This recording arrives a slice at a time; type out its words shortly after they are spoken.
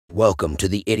Welcome to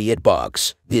the Idiot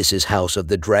Box. This is House of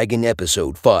the Dragon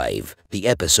Episode 5. The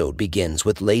episode begins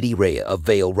with Lady Rhea of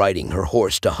Vale riding her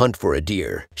horse to hunt for a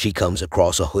deer. She comes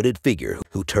across a hooded figure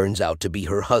who turns out to be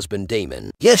her husband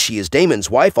Daemon. Yes, she is Daemon's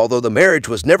wife, although the marriage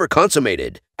was never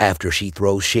consummated. After she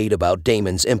throws shade about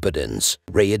Daemon's impotence,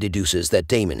 Rhea deduces that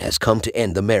Daemon has come to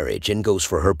end the marriage and goes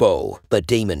for her bow. But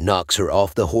Daemon knocks her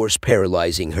off the horse,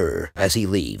 paralyzing her. As he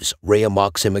leaves, Rhea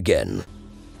mocks him again.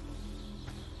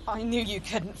 I knew you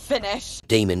couldn't finish.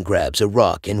 Daemon grabs a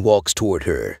rock and walks toward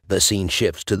her. The scene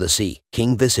shifts to the sea.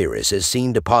 King Viserys is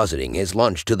seen depositing his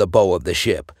lunch to the bow of the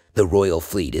ship. The royal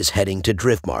fleet is heading to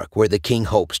Driftmark, where the king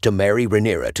hopes to marry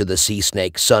Rhaenyra to the sea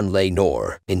snake's son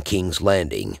Laenor. In King's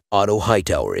Landing, Otto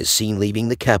Hightower is seen leaving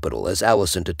the capital as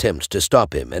Alicent attempts to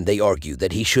stop him, and they argue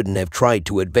that he shouldn't have tried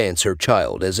to advance her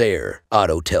child as heir.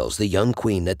 Otto tells the young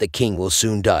queen that the king will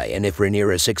soon die, and if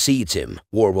Rhaenyra succeeds him,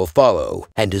 war will follow,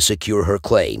 and to secure her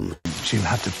claim, she'll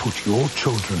have to put your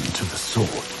children to the sword.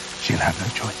 She'll have no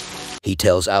choice. He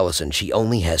tells Alicent she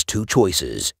only has two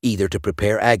choices, either to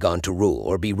prepare Aegon to rule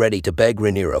or be ready to beg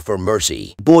Rhaenyra for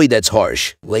mercy. Boy, that's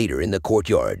harsh. Later in the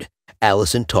courtyard,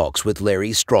 Alicent talks with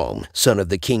Larys Strong, son of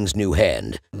the king's new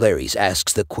hand. Larys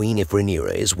asks the queen if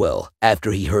Rhaenyra is well,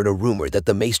 after he heard a rumor that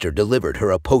the maester delivered her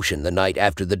a potion the night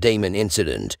after the Daemon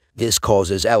incident. This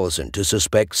causes Alicent to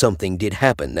suspect something did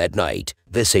happen that night.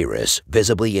 Viserys,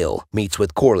 visibly ill, meets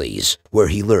with Corlys, where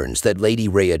he learns that Lady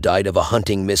Rhea died of a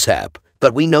hunting mishap.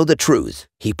 But we know the truth.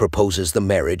 He proposes the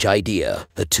marriage idea.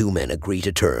 The two men agree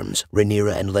to terms.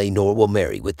 Rhaenyra and Laenor will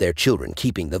marry, with their children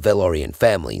keeping the Velaryon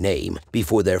family name,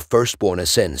 before their firstborn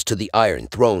ascends to the Iron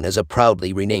Throne as a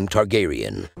proudly renamed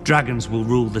Targaryen. Dragons will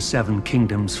rule the Seven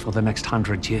Kingdoms for the next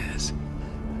 100 years,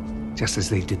 just as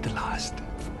they did the last.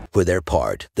 For their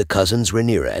part, the cousins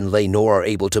Rhaenyra and Laenor are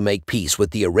able to make peace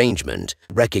with the arrangement.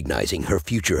 Recognizing her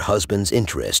future husband's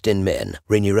interest in men,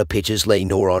 Rhaenyra pitches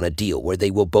Laenor on a deal where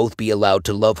they will both be allowed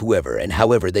to love whoever and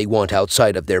however they want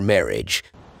outside of their marriage.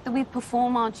 That we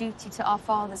perform our duty to our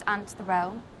fathers and to the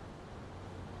realm.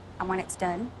 And when it's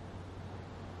done,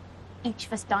 each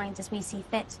of us dines as we see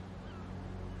fit.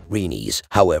 Rhaenys,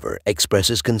 however,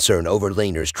 expresses concern over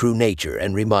Laenor's true nature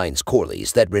and reminds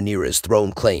Corlys that Rhaenyra's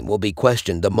throne claim will be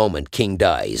questioned the moment King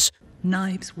dies.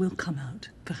 Knives will come out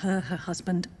for her, her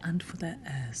husband, and for their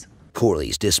heirs.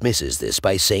 Corlys dismisses this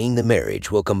by saying the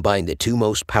marriage will combine the two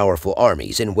most powerful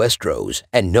armies in Westeros,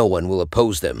 and no one will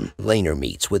oppose them. Laenor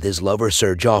meets with his lover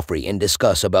Ser Joffrey and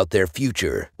discuss about their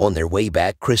future. On their way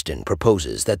back, Criston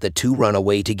proposes that the two run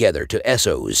away together to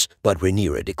Essos, but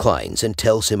Rhaenyra declines and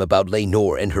tells him about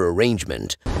Laenor and her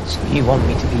arrangement. So you want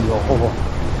me to be your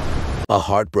whore? A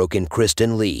heartbroken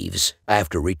Criston leaves.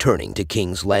 After returning to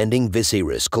King's Landing,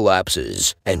 Viserys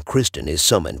collapses, and Criston is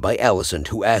summoned by Alicent,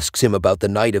 who asks him about the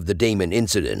night of the Daemon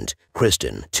incident.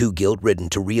 Criston, too guilt-ridden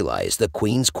to realize the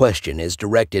Queen's question is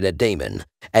directed at Daemon,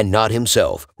 and not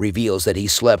himself, reveals that he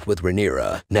slept with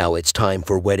Rhaenyra. Now it's time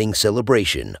for wedding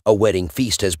celebration. A wedding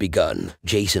feast has begun.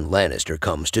 Jason Lannister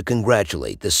comes to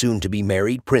congratulate the soon-to-be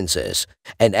married princess,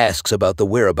 and asks about the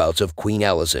whereabouts of Queen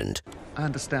Alicent. I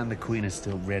understand the queen is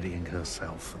still readying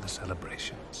herself for the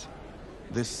celebrations.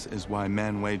 This is why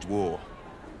men wage war.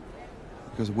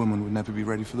 Because a woman would never be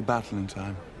ready for the battle in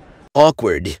time.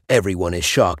 Awkward. Everyone is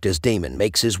shocked as Daemon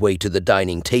makes his way to the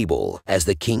dining table. As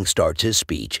the king starts his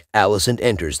speech, Alicent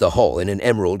enters the hall in an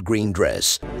emerald green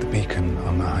dress. The beacon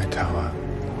on the high tower.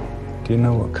 Do you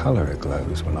know what color it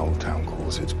glows when Old Town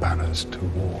calls its banners to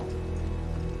war?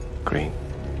 Green.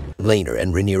 Laenor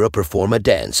and Rhaenyra perform a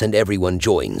dance and everyone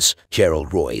joins.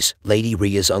 Gerald Royce, Lady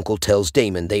Rhea's uncle, tells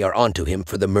Daemon they are onto him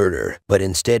for the murder, but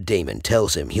instead Daemon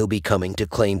tells him he'll be coming to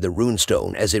claim the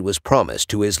runestone as it was promised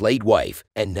to his late wife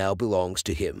and now belongs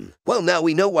to him. Well, now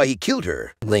we know why he killed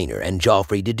her. Laenor and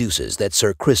Joffrey deduces that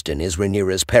Ser Criston is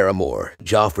Rhaenyra's paramour.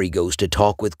 Joffrey goes to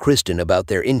talk with Criston about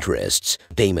their interests.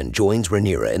 Daemon joins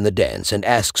Rhaenyra in the dance and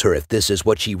asks her if this is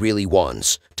what she really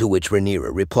wants, to which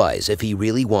Rhaenyra replies if he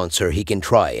really wants her he can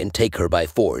try and take her by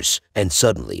force. And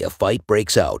suddenly a fight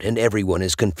breaks out and everyone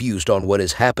is confused on what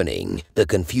is happening. The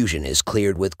confusion is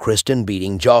cleared with Criston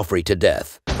beating Joffrey to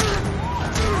death.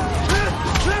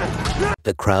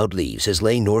 The crowd leaves as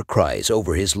Laenor cries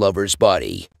over his lover's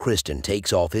body. Criston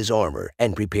takes off his armor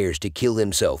and prepares to kill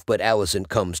himself, but Alicent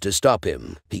comes to stop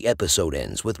him. The episode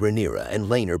ends with Rhaenyra and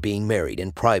Laenor being married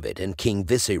in private and King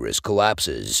Viserys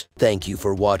collapses. Thank you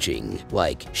for watching.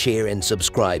 Like, share, and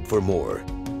subscribe for more.